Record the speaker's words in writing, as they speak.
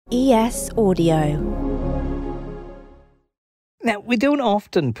ES Audio. Now, we don't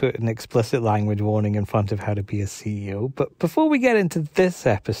often put an explicit language warning in front of how to be a CEO, but before we get into this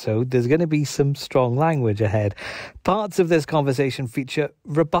episode, there's going to be some strong language ahead. Parts of this conversation feature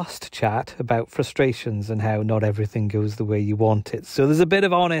robust chat about frustrations and how not everything goes the way you want it. So there's a bit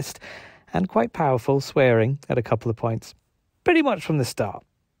of honest and quite powerful swearing at a couple of points, pretty much from the start.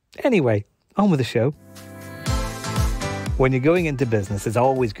 Anyway, on with the show. When you're going into business, it's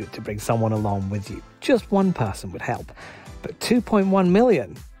always good to bring someone along with you. Just one person would help. But 2.1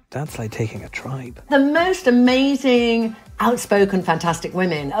 million, that's like taking a tribe. The most amazing, outspoken, fantastic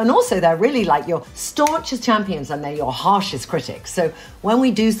women. And also they're really like your staunchest champions and they're your harshest critics. So when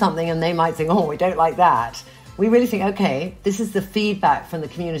we do something and they might think, oh, we don't like that, we really think, okay, this is the feedback from the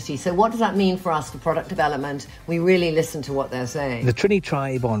community. So what does that mean for us for product development? We really listen to what they're saying. The Trinny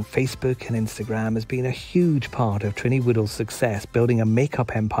Tribe on Facebook and Instagram has been a huge part of Trinny Woodall's success, building a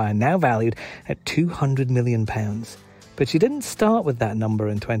makeup empire now valued at £200 million. But she didn't start with that number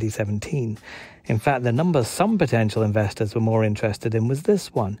in 2017. In fact, the number some potential investors were more interested in was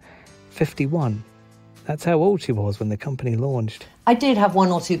this one, 51. That's how old she was when the company launched. I did have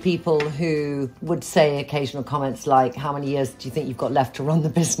one or two people who would say occasional comments like, how many years do you think you've got left to run the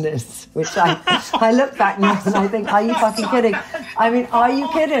business? Which I look back now and I think, are you fucking kidding? I mean, are you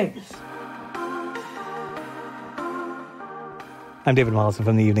kidding? I'm David Marlson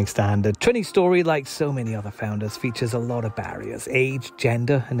from the Evening Standard. Trinny's story, like so many other founders, features a lot of barriers: age,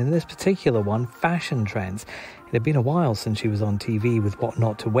 gender, and in this particular one, fashion trends. It had been a while since she was on TV with What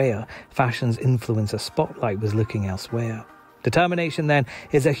Not to Wear. Fashion's influencer spotlight was looking elsewhere. Determination, then,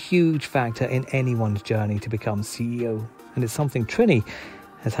 is a huge factor in anyone's journey to become CEO, and it's something Trinny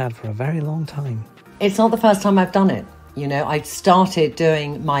has had for a very long time. It's not the first time I've done it. You know, I started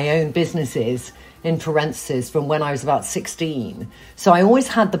doing my own businesses in parentheses from when I was about 16. So I always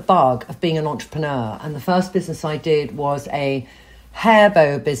had the bug of being an entrepreneur. And the first business I did was a hair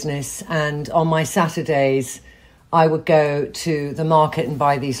bow business. And on my Saturdays, I would go to the market and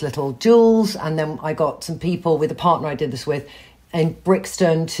buy these little jewels. And then I got some people with a partner I did this with in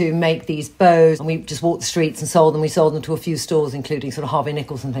Brixton to make these bows. And we just walked the streets and sold them. We sold them to a few stores, including sort of Harvey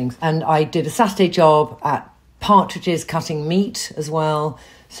Nichols and things. And I did a Saturday job at Partridge's cutting meat as well.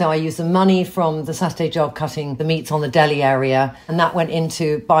 So I used the money from the Saturday job cutting the meats on the deli area, and that went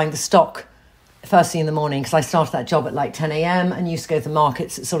into buying the stock first thing in the morning, because I started that job at like 10 a.m. and used to go to the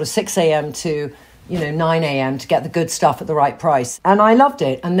markets at sort of 6 a.m. to 9 a.m. to get the good stuff at the right price. And I loved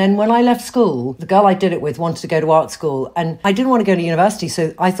it. And then when I left school, the girl I did it with wanted to go to art school, and I didn't want to go to university,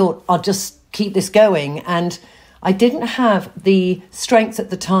 so I thought I'll just keep this going. And I didn't have the strength at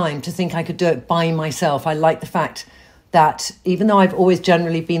the time to think I could do it by myself. I liked the fact that even though I've always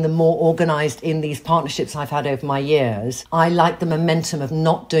generally been the more organised in these partnerships I've had over my years, I like the momentum of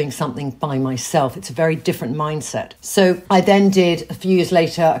not doing something by myself. It's a very different mindset. So I then did, a few years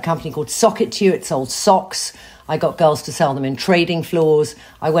later, a company called Socket to You. It sold socks. I got girls to sell them in trading floors.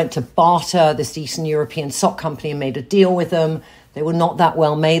 I went to Barter, this Eastern European sock company, and made a deal with them. They were not that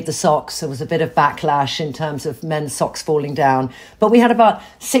well made, the socks. There was a bit of backlash in terms of men's socks falling down. But we had about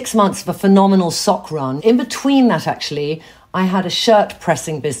 6 months of a phenomenal sock run. In between that, actually, I had a shirt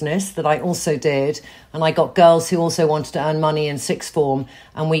pressing business that I also did. And I got girls who also wanted to earn money in sixth form.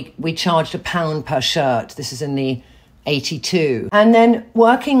 And we charged £1 per shirt. This is in the 82. And then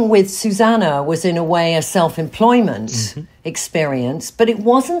working with Susanna was in a way a self-employment experience. But it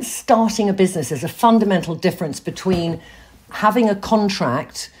wasn't starting a business. There's a fundamental difference between having a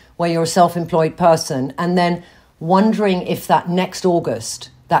contract where you're a self-employed person and then wondering if that next August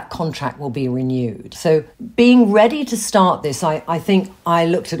that contract will be renewed. So being ready to start this, I think I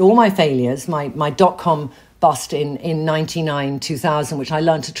looked at all my failures, my dot-com bust in 99, 2000, which I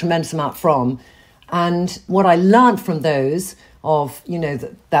learned a tremendous amount from. And what I learned from those of,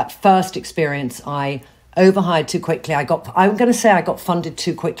 that first experience, I overhired too quickly. I'm going to say I got funded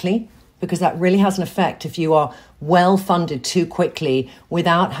too quickly, because that really has an effect if you are well funded too quickly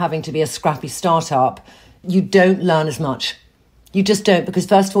without having to be a scrappy startup. You don't learn as much. You just don't, because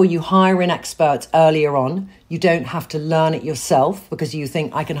first of all, you hire in experts earlier on. You don't have to learn it yourself because you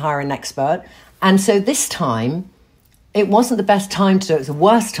think I can hire an expert. And so this time, it wasn't the best time to do it. It was the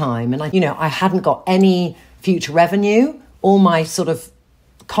worst time. And I hadn't got any future revenue. All my sort of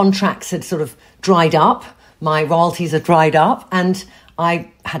contracts had sort of dried up. My royalties had dried up. And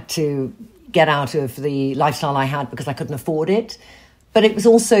I had to get out of the lifestyle I had because I couldn't afford it. But it was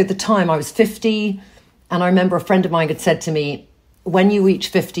also the time I was 50. And I remember a friend of mine had said to me, when you reach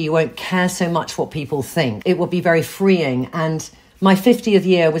 50, you won't care so much what people think. It will be very freeing. And my 50th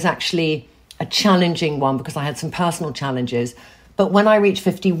year was actually a challenging one because I had some personal challenges. But when I reached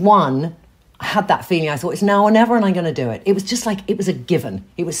 51, I had that feeling. I thought, it's now or never, and I'm going to do it. It was just like, it was a given.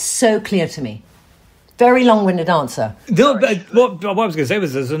 It was so clear to me. Very long-winded answer. No, but what I was going to say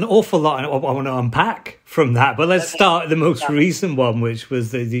was there's an awful lot I want to unpack from that. But let's start the most recent one, which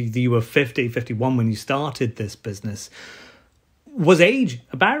was you were 51 when you started this business. Was age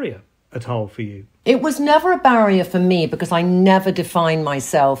a barrier at all for you? It was never a barrier for me because I never defined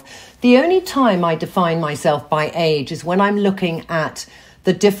myself. The only time I define myself by age is when I'm looking at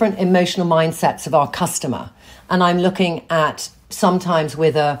the different emotional mindsets of our customer. And I'm looking at sometimes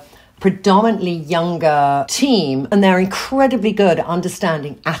with a predominantly younger team, and they're incredibly good at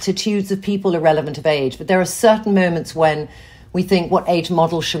understanding attitudes of people irrelevant of age. But there are certain moments when we think, what age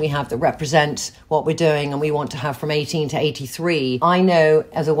model should we have that represent what we're doing? And we want to have from 18 to 83. I know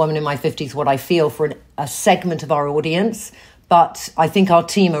as a woman in my 50s what I feel for a segment of our audience, but I think our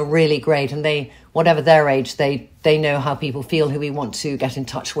team are really great, and they, whatever their age, they know how people feel who we want to get in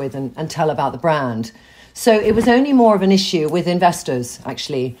touch with and tell about the brand. So it was only more of an issue with investors,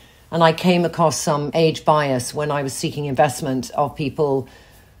 actually. And I came across some age bias when I was seeking investment of people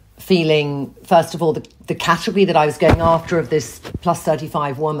feeling, first of all, the category that I was going after of this plus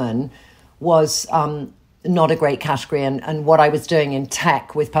 35 woman was not a great category. And what I was doing in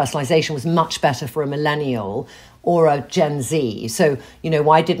tech with personalization was much better for a millennial or a Gen Z. So,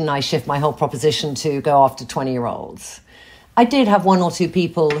 why didn't I shift my whole proposition to go after 20-year-olds? I did have one or two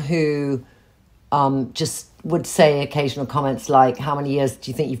people who just would say occasional comments like, how many years do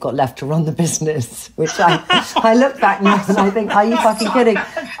you think you've got left to run the business? Which I look back now and I think, are you fucking kidding?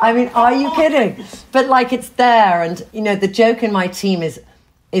 I mean, are you kidding? But it's there. And, the joke in my team is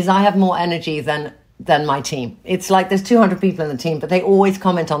I have more energy than my team. It's like there's 200 people in the team, but they always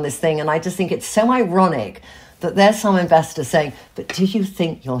comment on this thing. And I just think it's so ironic that there's some investor saying, but do you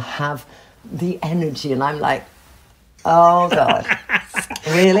think you'll have the energy? And I'm like, oh God,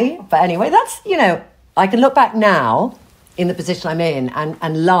 really? But anyway, that's, I can look back now in the position I'm in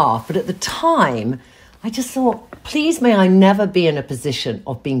and laugh. But at the time, I just thought, please may I never be in a position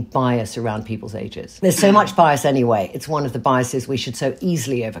of being biased around people's ages. There's so much bias anyway. It's one of the biases we should so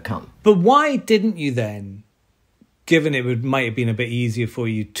easily overcome. But why didn't you then, given it might have been a bit easier for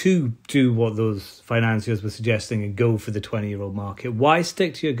you to do what those financiers were suggesting and go for the 20-year-old market, why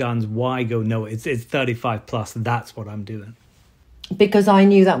stick to your guns? Why go, no, it's 35 plus, that's what I'm doing? Because I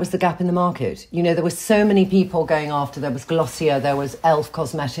knew that was the gap in the market. There were so many people going after. There was Glossier, there was Elf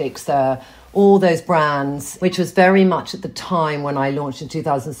Cosmetics, all those brands, which was very much at the time when I launched in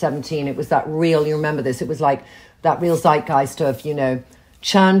 2017. It was that real, you remember this, it was like that real zeitgeist of,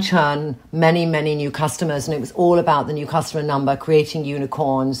 churn, many, many new customers. And it was all about the new customer number, creating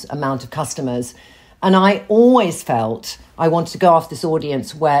unicorns, amount of customers. And I always felt I wanted to go after this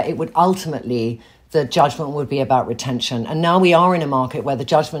audience where it would ultimately, the judgment would be about retention. And now we are in a market where the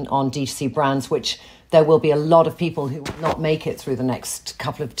judgment on D2C brands, which there will be a lot of people who will not make it through the next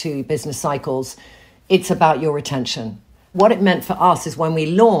couple of 2 business cycles, it's about your retention. What it meant for us is when we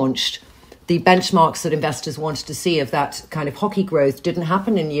launched, the benchmarks that investors wanted to see of that kind of hockey growth didn't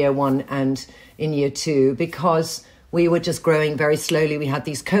happen in year 1 and in year 2 because we were just growing very slowly. We had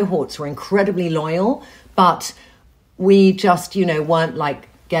these cohorts who were incredibly loyal, but we just, weren't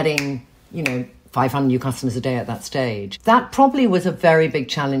getting, 500 new customers a day at that stage. That probably was a very big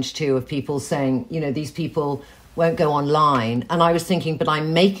challenge too, of people saying, these people won't go online. And I was thinking, but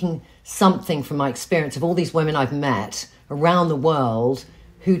I'm making something from my experience of all these women I've met around the world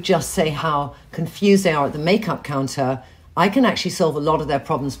who just say how confused they are at the makeup counter. I can actually solve a lot of their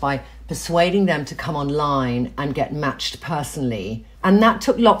problems by persuading them to come online and get matched personally. And that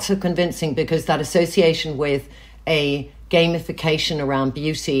took lots of convincing because that association with a gamification around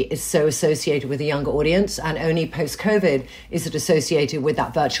beauty is so associated with a younger audience, and only post-COVID is it associated with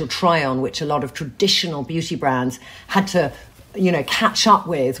that virtual try-on, which a lot of traditional beauty brands had to, catch up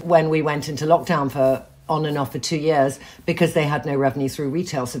with when we went into lockdown for on and off for 2 years because they had no revenue through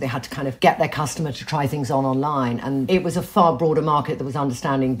retail. So they had to kind of get their customer to try things on online. And it was a far broader market that was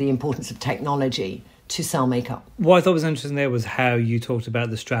understanding the importance of technology to sell makeup. What I thought was interesting there was how you talked about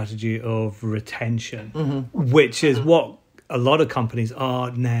the strategy of retention, which is what a lot of companies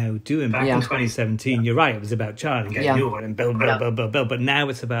are now doing. Back in 2017, you're right, it was about churn and getting new one and build. But now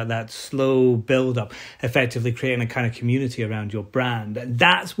it's about that slow build up, effectively creating a kind of community around your brand. And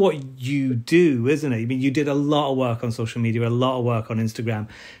that's what you do, isn't it? I mean, you did a lot of work on social media, a lot of work on Instagram,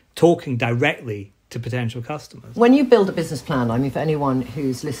 talking directly to potential customers. When you build a business plan, I mean, for anyone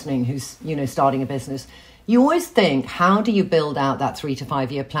who's listening, who's, starting a business, you always think, how do you build out that 3 to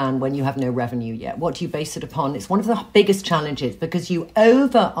 5 year plan when you have no revenue yet? What do you base it upon? It's one of the biggest challenges because you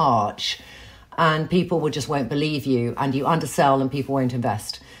overarch and people just won't believe you, and you undersell and people won't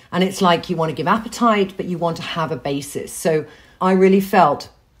invest. And it's like you want to give appetite, but you want to have a basis. So I really felt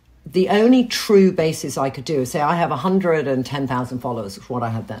the only true basis I could do is say I have 110,000 followers, is what I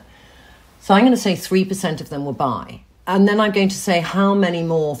had then. So I'm going to say 3% of them will buy. And then I'm going to say how many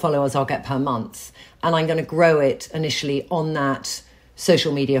more followers I'll get per month. And I'm going to grow it initially on that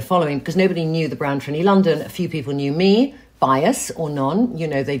social media following, because nobody knew the brand Trinny London. A few people knew me, bias or none. You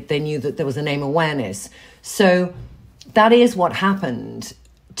know, they knew that there was a name awareness. So that is what happened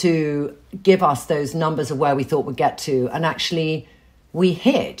to give us those numbers of where we thought we'd get to. And actually, we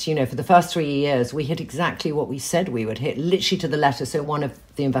hit, you know, for the first 3 years, we hit exactly what we said we would hit, literally to the letter. So one of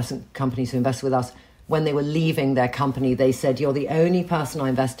the investment companies who invested with us, when they were leaving their company, they said, you're the only person I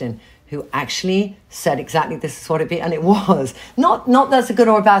invest in who actually said exactly this is what it'd be. And it was. Not that's a good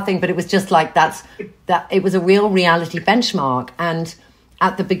or a bad thing, but it was just like that it was a real reality benchmark. And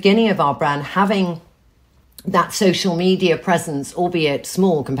at the beginning of our brand, having that social media presence, albeit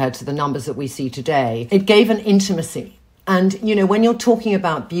small compared to the numbers that we see today, it gave an intimacy. And, you know, when you're talking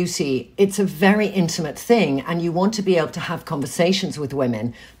about beauty, it's a very intimate thing. And you want to be able to have conversations with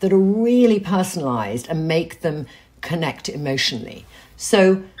women that are really personalized and make them connect emotionally.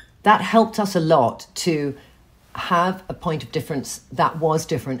 So that helped us a lot to have a point of difference that was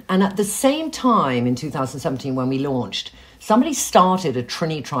different. And at the same time, in 2017, when we launched, somebody started a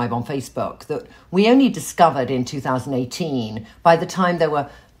Trinny Tribe on Facebook that we only discovered in 2018. By the time there were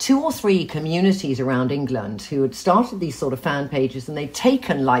 2 or 3 communities around England who had started these sort of fan pages, and they'd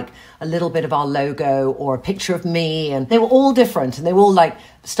taken like a little bit of our logo or a picture of me, and they were all different, and they were all like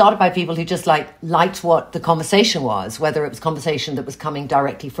started by people who just liked what the conversation was, whether it was conversation that was coming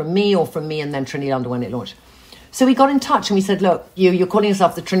directly from me or from me and then Trinny London when it launched. So we got in touch and we said, look, you're calling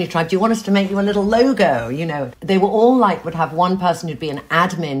yourself the Trinny Tribe. Do you want us to make you a little logo? You know, they were all like, would have one person who'd be an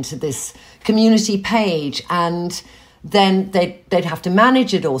admin to this community page, and then they'd have to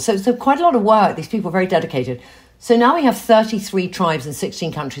manage it all. So quite a lot of work. These people are very dedicated. So now we have 33 tribes in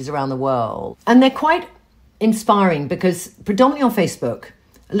 16 countries around the world. And they're quite inspiring because predominantly on Facebook,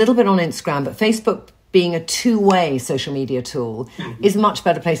 a little bit on Instagram, but Facebook being a two-way social media tool is a much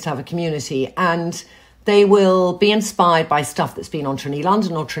better place to have a community. And they will be inspired by stuff that's been on Trinny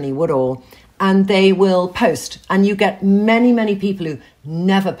London or Trinny Woodall, and they will post. And you get many, many people who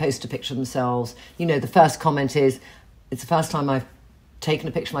never post a picture of themselves. You know, the first comment is, it's the first time I've taken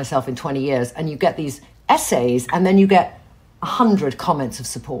a picture of myself in 20 years. And you get these essays, and then you get 100 comments of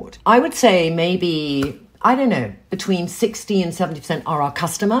support. I would say maybe, I don't know, between 60 and 70% are our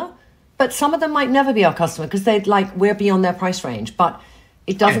customer. But some of them might never be our customer because they'd like, we're beyond their price range. But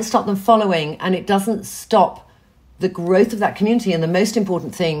it doesn't stop them following, and it doesn't stop the growth of that community. And the most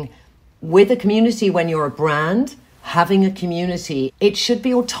important thing with a community, when you're a brand, having a community, it should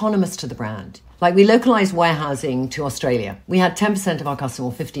be autonomous to the brand. Like, we localized warehousing to Australia. We had 10% of our customer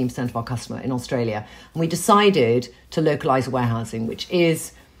or 15% of our customer in Australia. And we decided to localize warehousing, which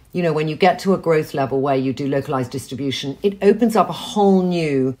is, you know, when you get to a growth level where you do localized distribution, it opens up a whole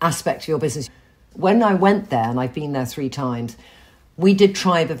new aspect of your business. When I went there, and I've been there 3 times, we did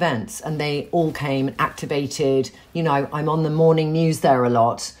tribe events, and they all came and activated. You know, I'm on the morning news there a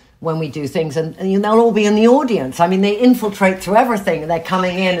lot when we do things, and they'll all be in the audience. I mean, they infiltrate through everything, and they're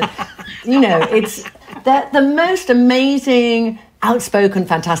coming in. You know, they're the most amazing, outspoken,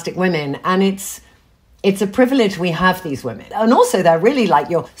 fantastic women, and it's a privilege we have these women. And also, they're really like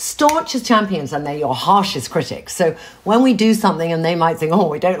your staunchest champions, and they're your harshest critics. So when we do something and they might think, oh,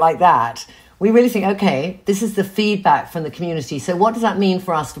 we don't like that, we really think, okay, this is the feedback from the community. So what does that mean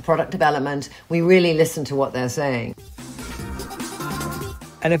for us for product development? We really listen to what they're saying.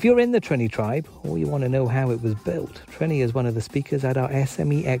 And if you're in the Trinny Tribe, or you want to know how it was built, Trinny is one of the speakers at our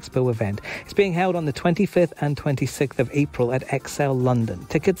SME Expo event. It's being held on the 25th and 26th of April at Excel London.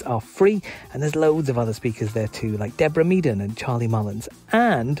 Tickets are free, and there's loads of other speakers there too, like Deborah Meaden and Charlie Mullins.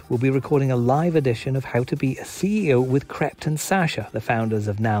 And we'll be recording a live edition of How to Be a CEO with Krept and Sasha, the founders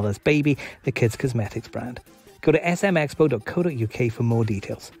of Nala's Baby, the kids' cosmetics brand. Go to smexpo.co.uk for more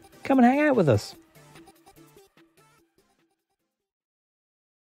details. Come and hang out with us.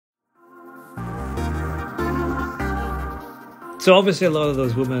 So obviously a lot of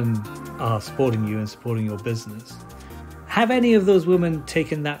those women are supporting you and supporting your business. Have any of those women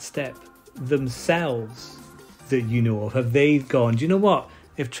taken that step themselves that you know of? Have they gone, do you know what?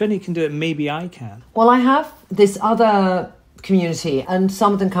 If Trinny can do it, maybe I can. Well, I have this other community, and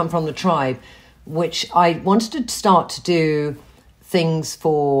some of them come from the tribe, which I wanted to start to do things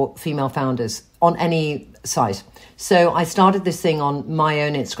for female founders on any site. So I started this thing on my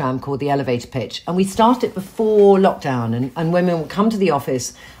own Instagram called The Elevator Pitch. And we started it before lockdown. And women would come to the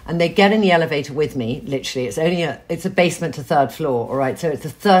office and they get in the elevator with me, literally. It's a basement to third floor, all right? So it's a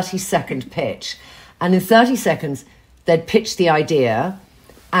 30-second pitch. And in 30 seconds, they'd pitch the idea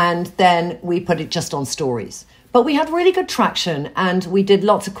and then we put it just on stories. But we had really good traction and we did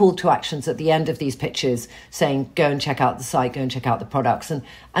lots of call to actions at the end of these pitches saying, go and check out the site, go and check out the products.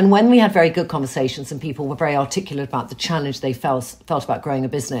 And when we had very good conversations and people were very articulate about the challenge they felt about growing a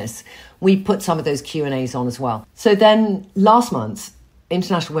business, we put some of those Q&As on as well. So then last month,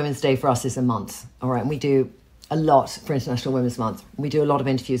 International Women's Day for us is a month, all right? And we do a lot for International Women's Month. We do a lot of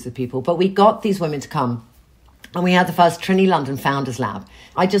interviews with people, but we got these women to come. And we had the first Trinny London Founders Lab.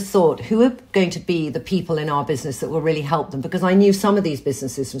 I just thought, who are going to be the people in our business that will really help them? Because I knew some of these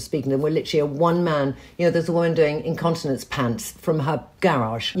businesses from speaking to them were literally a one-man. There's a woman doing incontinence pants from her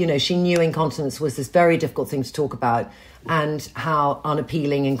garage. She knew incontinence was this very difficult thing to talk about and how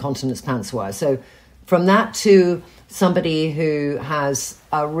unappealing incontinence pants were. So from that to somebody who has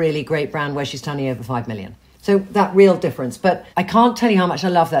a really great brand where she's turning over 5 million. So that real difference. But I can't tell you how much I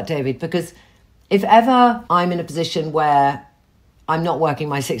love that, David, because if ever I'm in a position where I'm not working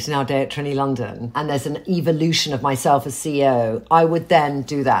my 16-hour day at Trinny London and there's an evolution of myself as CEO, I would then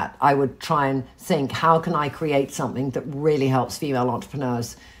do that. I would try and think, how can I create something that really helps female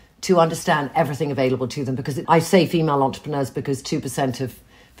entrepreneurs to understand everything available to them? Because I say female entrepreneurs because 2% of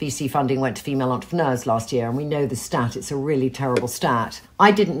VC funding went to female entrepreneurs last year, and we know the stat. It's a really terrible stat.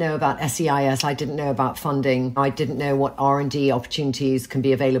 I didn't know about SEIS. I didn't know about funding. I didn't know what R&D opportunities can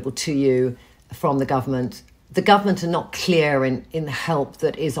be available to you from the government. The government are not clear in the help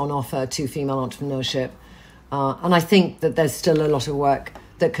that is on offer to female entrepreneurship. And I think that there's still a lot of work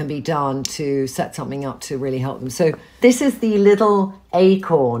that can be done to set something up to really help them. So this is the little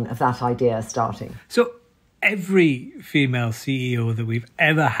acorn of that idea starting. So every female CEO that we've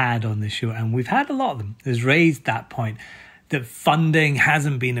ever had on the show, and we've had a lot of them, has raised that point that funding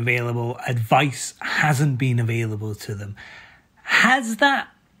hasn't been available, advice hasn't been available to them. Has that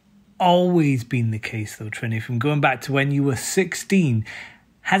always been the case though, Trinny, from going back to when you were 16?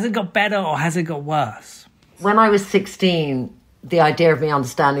 Has it got better or has it got worse? When I was 16, the idea of me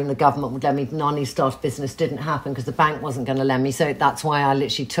understanding the government would let me only start a business didn't happen because the bank wasn't going to lend me. So that's why I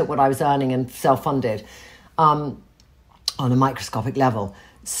literally took what I was earning and self-funded on a microscopic level.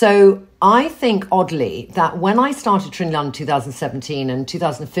 So I think, oddly, that when I started Trinny London in 2017 and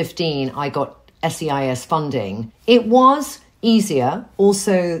 2015, I got SEIS funding, it was easier.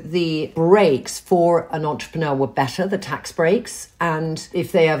 Also, the breaks for an entrepreneur were better, the tax breaks. And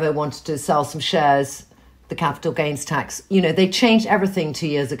if they ever wanted to sell some shares, the capital gains tax, they changed everything 2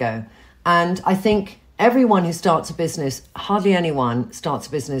 years ago. And I think everyone who starts a business, hardly anyone starts a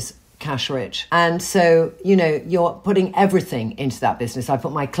business cash rich. And so, you're putting everything into that business. I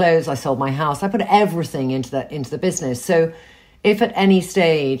put my clothes, I sold my house, I put everything into the business. So if at any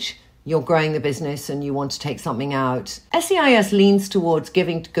stage you're growing the business and you want to take something out, SEIS leans towards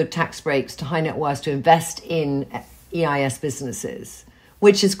giving good tax breaks to high net worth to invest in EIS businesses,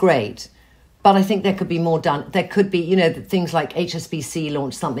 which is great. But I think there could be more done. There could be, things like HSBC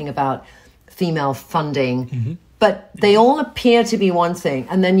launched something about female funding, mm-hmm. But they all appear to be one thing.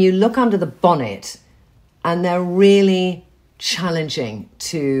 And then you look under the bonnet and they're really challenging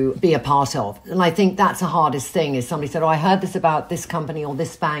to be a part of. And I think that's the hardest thing is somebody said, I heard this about this company or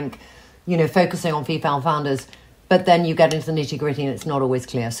this bank, focusing on female founders. But then you get into the nitty gritty and it's not always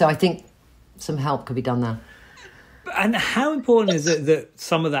clear. So I think some help could be done there. And how important is it that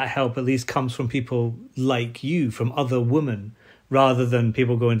some of that help at least comes from people like you, from other women, rather than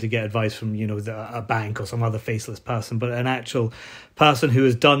people going to get advice from, a bank or some other faceless person, but an actual person who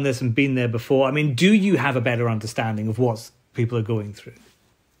has done this and been there before? I mean, do you have a better understanding of what people are going through?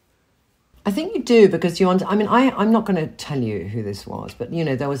 I think you do, because I'm not going to tell you who this was, but,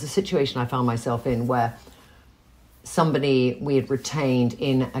 there was a situation I found myself in where somebody we had retained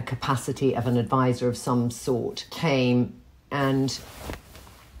in a capacity of an advisor of some sort came, and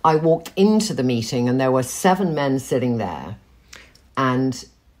I walked into the meeting and there were 7 men sitting there. And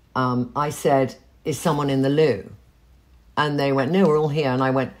I said, is someone in the loo? And they went, no, we're all here. And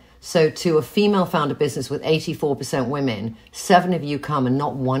I went, so to a female founder business with 84% women, 7 of you come and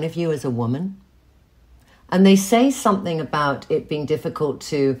not one of you is a woman? And they say something about it being difficult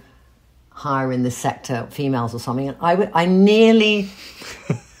to hire in the sector females or something. And I nearly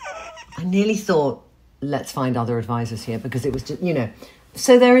thought, let's find other advisors here, because it was just,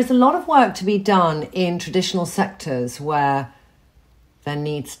 So there is a lot of work to be done in traditional sectors where there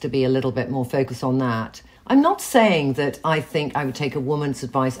needs to be a little bit more focus on that. I'm not saying that I think I would take a woman's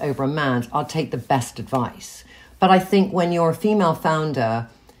advice over a man's. I'll take the best advice. But I think when you're a female founder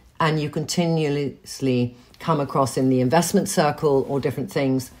and you continuously come across in the investment circle or different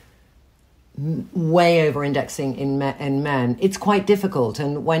things, way over indexing in men, it's quite difficult.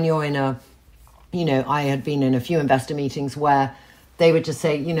 And when you're in I had been in a few investor meetings where they would just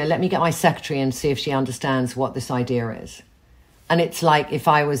say, let me get my secretary and see if she understands what this idea is. And it's like, if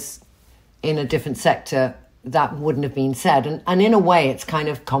I was in a different sector, that wouldn't have been said. And in a way, it's kind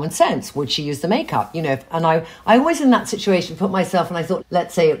of common sense. Would she use the makeup? And I always in that situation put myself, and I thought,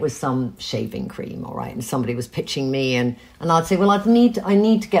 let's say it was some shaving cream, all right, and somebody was pitching me, and I'd say, well, I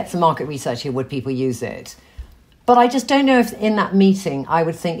need to get some market research here. Would people use it? But I just don't know if in that meeting I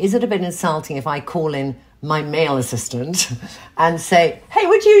would think, is it a bit insulting if I call in my male assistant and say, hey,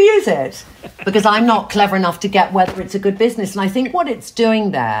 would you use it? Because I'm not clever enough to get whether it's a good business. And I think what it's doing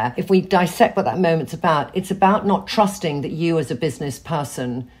there, if we dissect what that moment's about, it's about not trusting that you as a business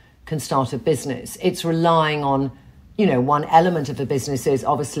person can start a business. It's relying on, one element of a business is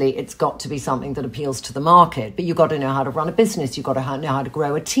obviously it's got to be something that appeals to the market, but you've got to know how to run a business. You've got to know how to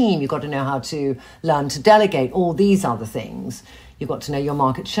grow a team. You've got to know how to learn to delegate, all these other things. You've got to know your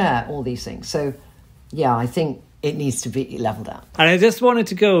market share, all these things. So yeah, I think it needs to be leveled out. And I just wanted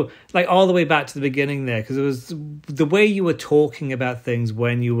to go all the way back to the beginning there, because it was the way you were talking about things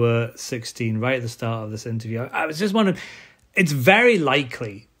when you were 16, right at the start of this interview. I was just wondering, it's very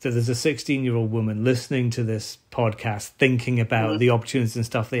likely that there's a 16-year-old woman listening to this podcast thinking about the opportunities and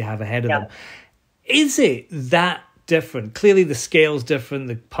stuff they have ahead of them. Is it that different? Clearly the scale's different,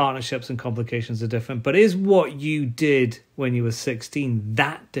 the partnerships and complications are different, but is what you did when you were 16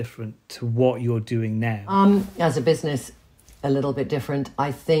 that different to what you're doing now? As a business, a little bit different.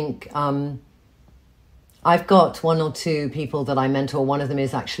 I think I've got one or two people that I mentor. One of them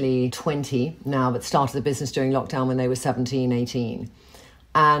is actually 20 now, but started the business during lockdown when they were 17, 18.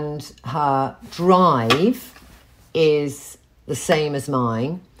 And her drive is the same as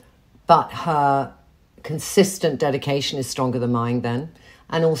mine, but her consistent dedication is stronger than mine then.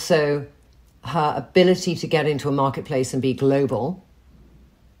 And also her ability to get into a marketplace and be global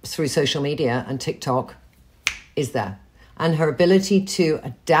through social media and TikTok is there. And her ability to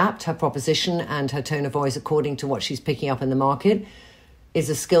adapt her proposition and her tone of voice according to what she's picking up in the market is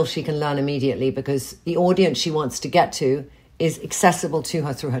a skill she can learn immediately, because the audience she wants to get to is accessible to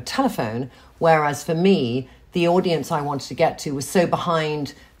her through her telephone. Whereas for me, the audience I wanted to get to was so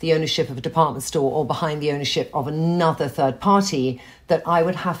behind the ownership of a department store or behind the ownership of another third party that I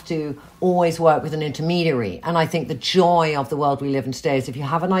would have to always work with an intermediary. And I think the joy of the world we live in today is if you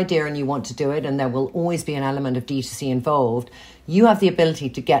have an idea and you want to do it, and there will always be an element of D2C involved, you have the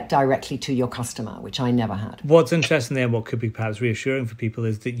ability to get directly to your customer, which I never had. What's interesting there, and what could be perhaps reassuring for people,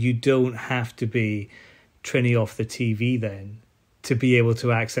 is that you don't have to be Trinny off the TV then to be able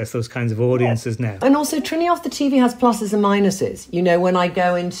to access those kinds of audiences now. And also Trinny off the TV has pluses and minuses. When I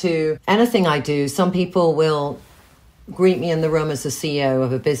go into anything I do, some people will greet me in the room as the CEO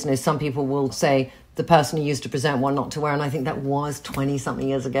of a business. Some people will say, the person who used to present What Not to Wear, and I think that was 20-something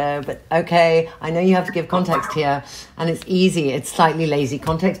years ago. But okay, I know you have to give context here, and it's easy. It's slightly lazy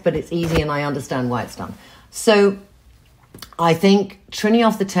context, but it's easy, and I understand why it's done. So I think Trinny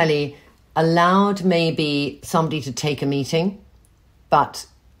off the telly allowed maybe somebody to take a meeting, but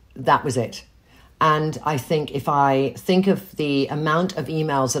that was it. And I think if I think of the amount of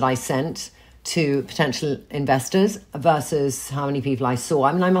emails that I sent to potential investors versus how many people I saw,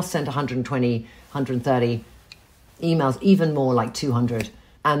 I must send 120, 130 emails, even more, like 200.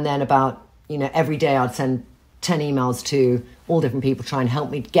 And then about, every day I'd send 10 emails to all different people, try and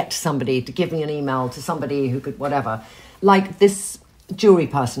help me get to somebody, to give me an email to somebody who could whatever. Like this jewelry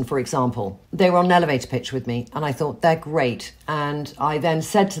person, for example, they were on an elevator pitch with me, and I thought they're great. And I then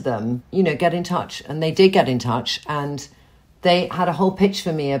said to them, get in touch. And they did get in touch, and they had a whole pitch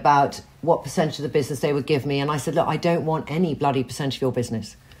for me about what percentage of the business they would give me. And I said, look, I don't want any bloody percentage of your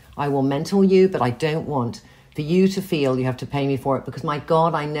business. I will mentor you, but I don't want for you to feel you have to pay me for it, because my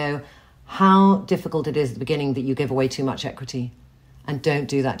God, I know how difficult it is at the beginning that you give away too much equity. And don't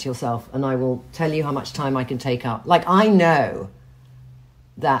do that to yourself. And I will tell you how much time I can take up. Like, I know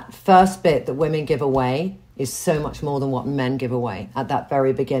that first bit that women give away is so much more than what men give away at that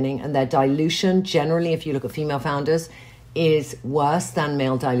very beginning. And their dilution, generally, if you look at female founders, is worse than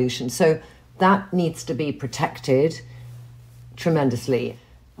male dilution. So that needs to be protected tremendously.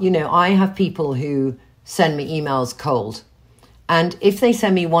 I have people who send me emails cold. And if they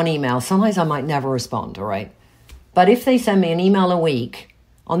send me one email, sometimes I might never respond, all right? But if they send me an email a week,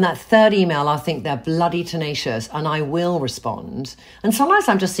 On that third email, I think they're bloody tenacious and I will respond. And sometimes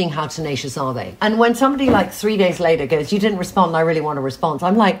I'm just seeing how tenacious are they. And when somebody like 3 days later goes, you didn't respond and I really want a response,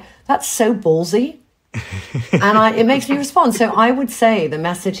 I'm like, that's so ballsy. And it makes me respond. So I would say the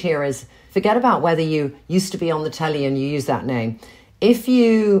message here is forget about whether you used to be on the telly and you use that name. If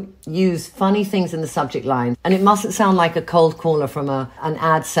you use funny things in the subject line, and it mustn't sound like a cold caller from an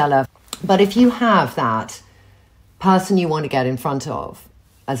ad seller, but if you have that person you want to get in front of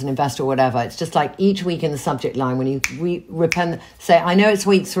as an investor or whatever, it's just like each week in the subject line when you say, I know it's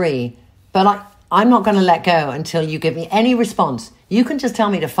week 3, but I'm not going to let go until you give me any response. You can just tell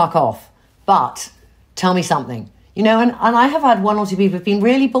me to fuck off, but tell me something. And I have had 1 or 2 people who've been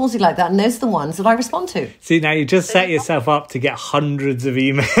really ballsy like that, and those are the ones that I respond to. See, now you just set yourself up to get hundreds of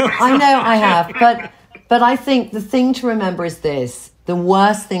emails. I know I have, but I think the thing to remember is this. The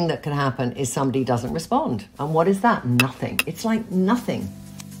worst thing that can happen is somebody doesn't respond. And what is that? Nothing. It's like nothing.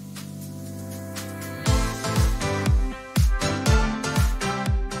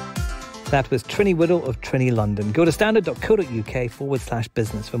 That was Trinny Woodall of Trinny London. Go to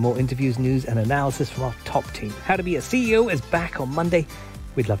standard.co.uk/business for more interviews, news and analysis from our top team. How to Be a CEO is back on Monday.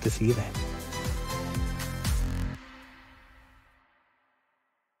 We'd love to see you then.